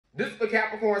This is for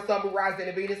Capricorn, Sun, Moon, Rising,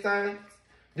 and Venus signs.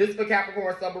 This is for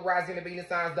Capricorn, Sun, Moon, Rising, and Venus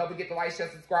signs. Don't forget to like, share,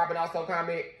 subscribe, and also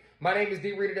comment. My name is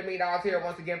D. Reader, the $1,000,000 here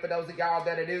once again for those of y'all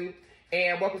that are new.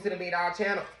 And welcome to the $1,000,000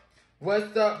 channel.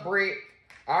 What's up, Britt?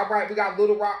 All right, we got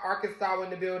Little Rock, Arkansas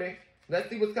in the building. Let's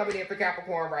see what's coming in for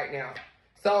Capricorn right now.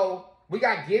 So we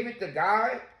got Give It to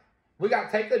God. We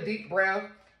got Take a Deep Breath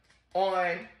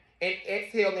on and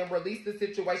exhale and release the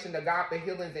situation to God for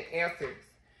healings and answers.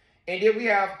 And then we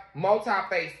have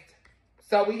Multi-Faced.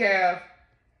 So we have,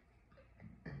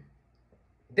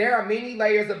 there are many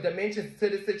layers of dimensions to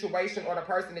the situation or the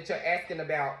person that you're asking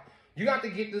about. You have to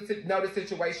get to know the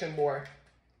situation more.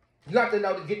 You have to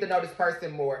get to know this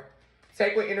person more.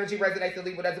 Take what energy resonates and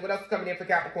leave with us. What else is coming in for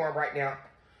Capricorn right now?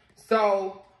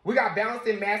 So we got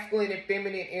balancing masculine and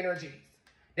feminine energies.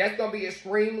 That's going to be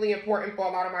extremely important for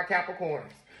a lot of my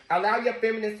Capricorns. Allow your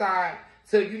feminine side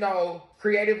to,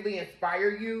 creatively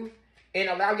inspire you, and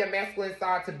allow your masculine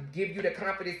side to give you the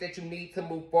confidence that you need to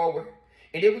move forward.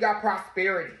 And then we got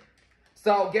prosperity.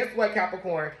 So guess what,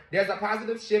 Capricorn? There's a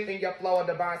positive shift in your flow of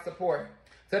divine support.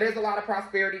 So there's a lot of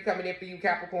prosperity coming in for you,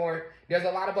 Capricorn. There's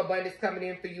a lot of abundance coming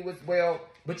in for you as well.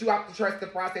 But you have to trust the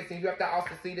process, and you have to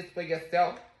also see this for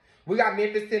yourself. We got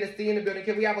Memphis, Tennessee in the building.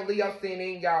 Can we have a Leo scene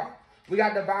in, y'all? We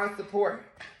got divine support.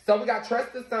 So we got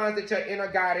trust the signs that your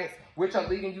inner guidance, which are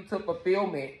leading you to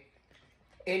fulfillment.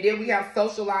 And then we have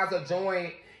socialize or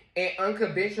join and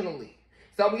unconventionally.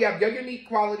 So we have your unique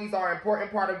qualities are an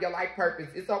important part of your life purpose.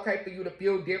 It's okay for you to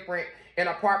feel different and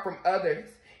apart from others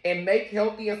and make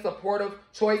healthy and supportive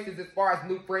choices as far as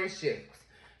new friendships.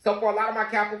 So for a lot of my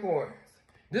Capricorns,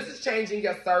 this is changing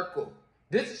your circle.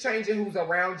 This is changing who's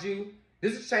around you.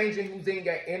 This is changing who's in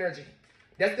your energy.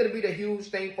 That's going to be the huge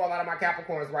thing for a lot of my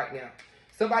Capricorns right now.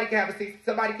 Somebody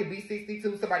can be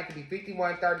 62, somebody can be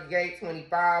 51, 38,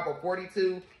 25, or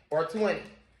 42, or 20.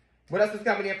 What else is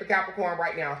coming in for Capricorn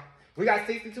right now? We got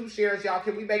 62 shares, y'all.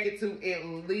 Can we make it to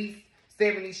at least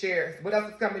 70 shares? What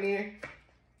else is coming in?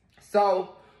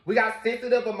 So we got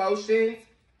sensitive emotions,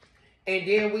 and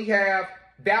then we have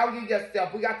value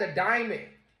yourself. We got the diamond.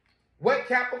 What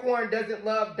Capricorn doesn't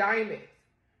love diamonds?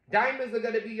 Diamonds are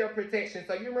going to be your protection.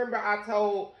 So you remember I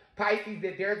told Pisces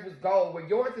that theirs was gold. Well,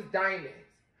 yours is diamonds.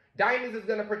 Diamonds is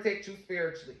going to protect you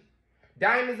spiritually.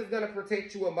 Diamonds is going to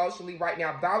protect you emotionally right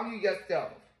now. Value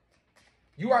yourself.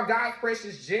 You are God's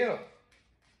precious gem.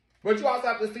 But you also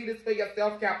have to see this for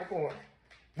yourself, Capricorn.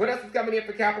 What else is coming in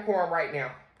for Capricorn right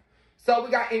now? So we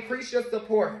got increase your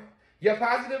support. Your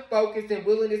positive focus and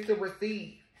willingness to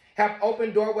receive have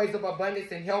opened doorways of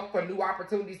abundance and help for new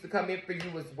opportunities to come in for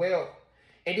you as well.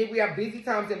 And then we have busy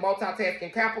times and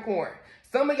multitasking, Capricorn.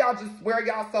 Some of y'all just swear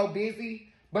y'all so busy,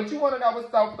 but you want to know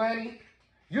what's so funny?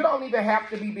 You don't even have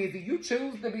to be busy. You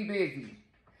choose to be busy.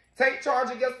 Take charge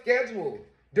of your schedule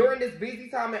during this busy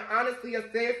time and honestly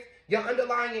assess your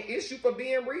underlying issue for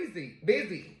being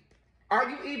busy. Are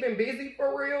you even busy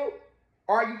for real?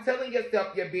 Or are you telling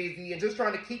yourself you're busy and just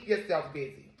trying to keep yourself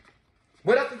busy?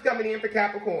 What else is coming in for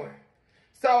Capricorn?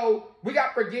 So we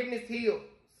got forgiveness heals.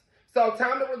 So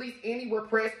time to release any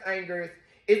repressed angers.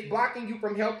 It's blocking you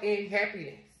from health and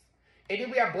happiness. And then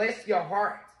we have bless your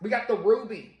heart. We got the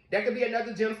ruby. That could be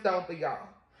another gemstone for y'all.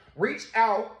 Reach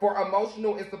out for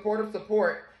emotional and supportive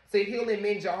support to heal and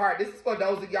mend your heart. This is for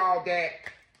those of y'all that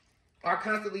are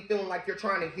constantly feeling like you're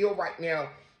trying to heal right now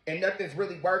and nothing's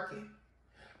really working.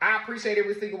 I appreciate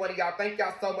every single one of y'all. Thank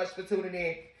y'all so much for tuning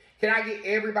in. Can I get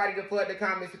everybody to flood the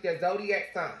comments with their zodiac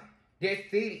sign, their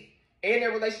city, and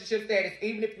their relationship status,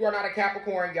 even if you are not a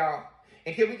Capricorn, y'all?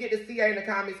 And can we get the CA in the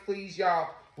comments, please,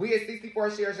 y'all? We at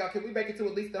 64 shares, y'all. Can we make it to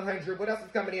at least 100? What else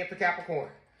is coming in for Capricorn?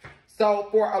 So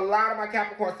for a lot of my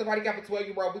Capricorn, somebody got the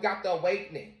 12-year-old, we got the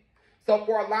awakening. So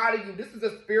for a lot of you, this is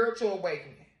a spiritual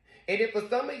awakening. And then for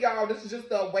some of y'all, this is just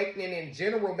the awakening in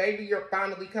general. Maybe you're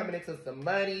finally coming into some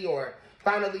money or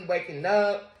finally waking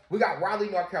up. We got Raleigh,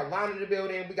 North Carolina in the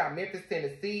building. We got Memphis,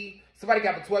 Tennessee. Somebody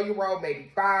got the 12-year-old,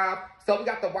 maybe 5. So we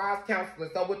got the wise counselor.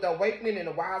 So with the awakening and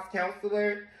the wise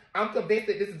counselor, I'm convinced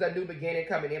that this is a new beginning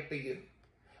coming in for you.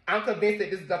 I'm convinced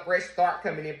that this is a fresh start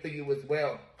coming in for you as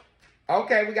well.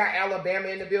 Okay, we got Alabama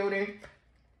in the building.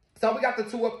 So we got the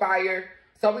 2 of fire.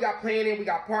 So we got planning, we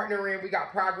got partnering, we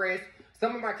got progress.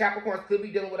 Some of my Capricorns could be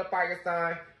dealing with a fire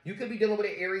sign. You could be dealing with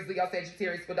an Aries, Leo,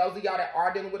 Sagittarius. For those of y'all that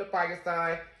are dealing with a fire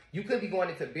sign, you could be going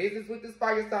into business with this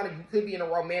fire sign, or you could be in a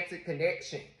romantic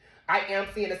connection. I am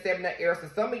seeing a 7 of air, so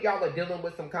some of y'all are dealing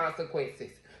with some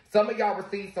consequences. Some of y'all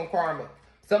receive some karma.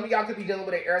 Some of y'all could be dealing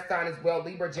with an air sign as well,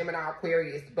 Libra, Gemini,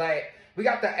 Aquarius. But We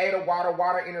got the 8 of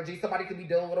water energy. Somebody could be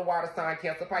dealing with a water sign,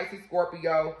 Cancer, Pisces,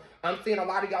 Scorpio. I'm seeing a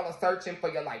lot of y'all are searching for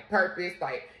your like purpose,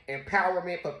 like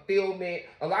empowerment, fulfillment.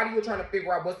 A lot of you are trying to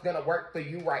figure out what's going to work for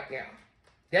you right now.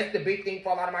 That's the big thing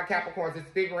for a lot of my Capricorns, is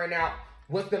figuring out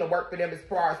what's going to work for them as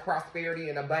far as prosperity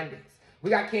and abundance. We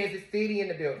got Kansas City in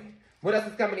the building. What else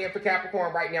is coming in for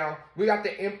Capricorn right now? We got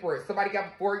the Empress. Somebody got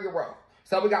a 4-year-old.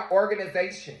 So we got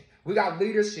organization. We got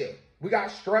leadership. We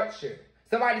got structure.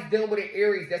 Somebody's dealing with an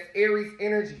Aries. That's Aries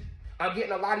energy. I'm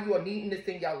getting a lot of you are needing this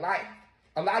in your life.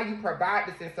 A lot of you provide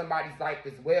this in somebody's life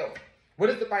as well. What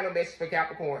is the final message for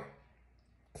Capricorn?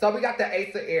 So we got the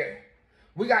Ace of Air.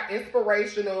 We got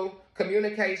inspirational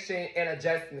communication and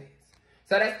adjustments.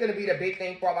 So that's going to be the big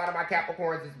thing for a lot of my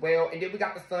Capricorns as well. And then we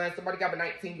got the Sun. Somebody got a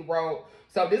 19-year-old.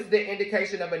 So this is the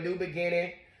indication of a new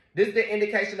beginning. This is the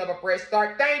indication of a fresh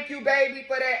start. Thank you, baby,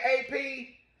 for that AP.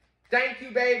 Thank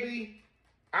you, baby.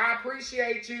 I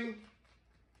appreciate you.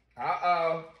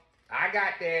 Uh-oh. I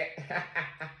got that.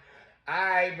 All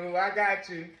right, boo. I got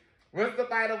you. What's the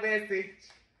final message?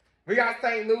 We got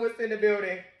St. Louis in the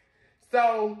building.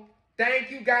 So,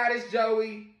 thank you, Goddess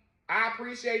Joey. I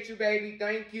appreciate you, baby.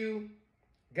 Thank you.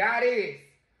 Goddess.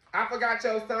 I forgot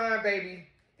your sign, baby.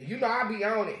 You know I be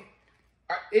on it.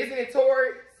 Isn't it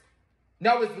Taurus?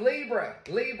 No, it's Libra.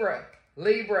 Libra.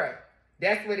 Libra.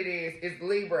 That's what it is. It's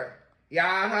Libra.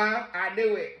 Yeah, I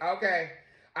knew it. Okay.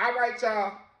 All right,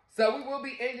 y'all. So we will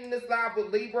be ending this live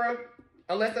with Libra,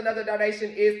 unless another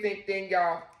donation is sent in,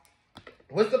 y'all.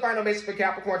 What's the final message for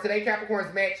Capricorn? Today,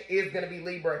 Capricorn's match is going to be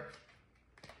Libra.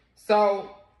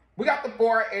 So we got the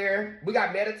 4 air. We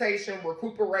got meditation,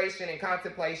 recuperation, and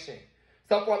contemplation.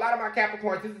 So for a lot of my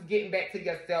Capricorns, this is getting back to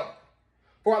yourself.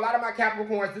 For a lot of my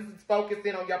Capricorns, this is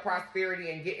focusing on your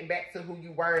prosperity and getting back to who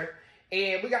you were.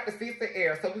 And we got the 6 of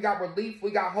air. So we got relief,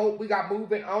 we got hope, we got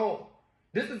moving on.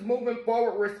 This is moving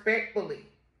forward respectfully.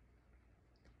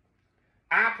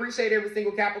 I appreciate every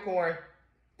single Capricorn.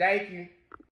 Thank you.